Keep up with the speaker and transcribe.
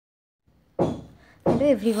Hello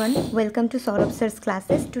everyone, welcome to Saurabh Sir's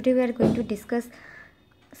classes. Today we are going to discuss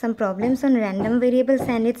some problems on random variables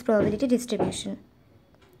and its probability distribution.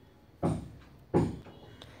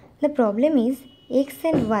 The problem is x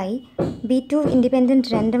and y be two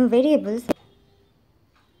independent random variables.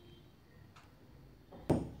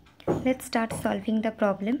 Let's start solving the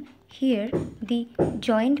problem. Here the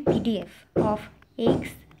joint PDF of x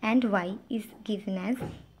and y is given as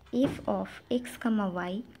f of x comma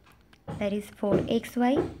y, that is for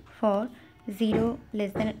xy for 0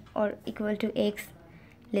 less than or equal to x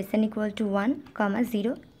less than equal to 1 comma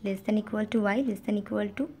 0 less than equal to y less than equal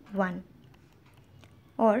to 1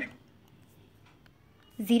 or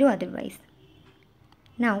 0 otherwise.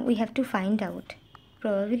 Now we have to find out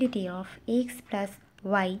probability of x plus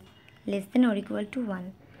y less than or equal to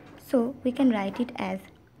 1. So we can write it as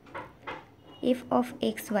f of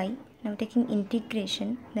xy, now taking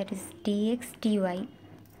integration, that is dx dy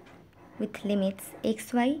with limits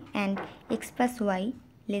xy and x plus y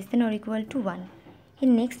less than or equal to 1.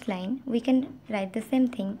 In next line we can write the same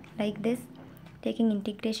thing like this, taking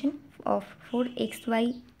integration of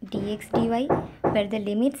 4xy dx dy where the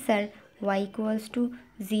limits are y equals to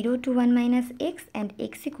 0 to 1 minus x and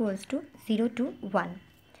x equals to 0 to 1.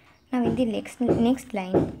 Now in the next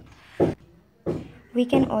line we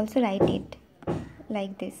can also write it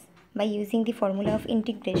like this by using the formula of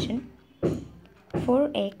integration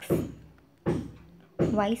 4x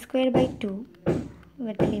y square by 2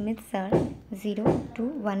 where the limits are 0 to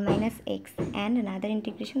 1 minus x and another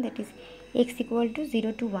integration, that is x equal to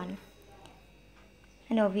 0 to 1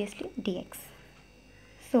 and obviously dx.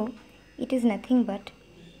 So it is nothing but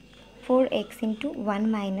 4x into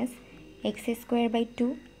 1 minus x square by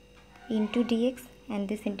 2 into dx, and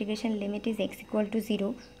this integration limit is x equal to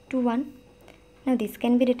 0 to 1. Now this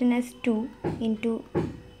can be written as 2 into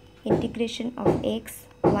integration of x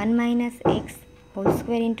 1 minus x whole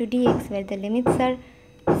square into dx where the limits are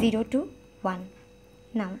 0 to 1.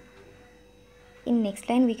 Now in next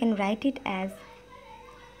line we can write it as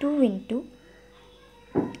 2 into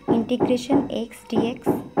integration x dx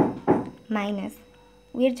minus,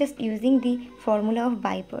 we are just using the formula of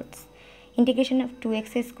biparts, integration of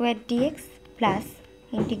 2x squared dx plus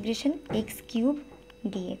integration x cube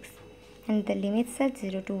dx, and the limits are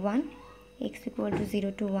 0 to 1, x equal to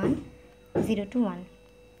 0 to 1, 0 to 1.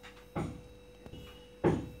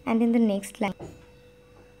 And in the next line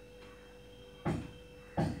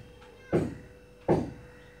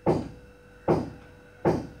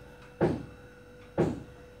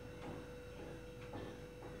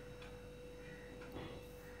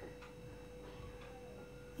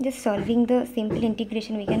just solving the simple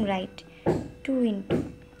integration, we can write 2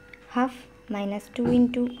 into half minus 2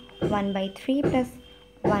 into 1 by 3 plus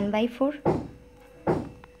 1 by 4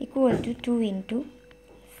 equal to 2 into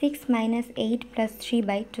 6 minus 8 plus 3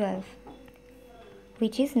 by 12,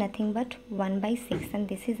 which is nothing but 1 by 6, and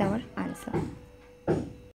this is our answer.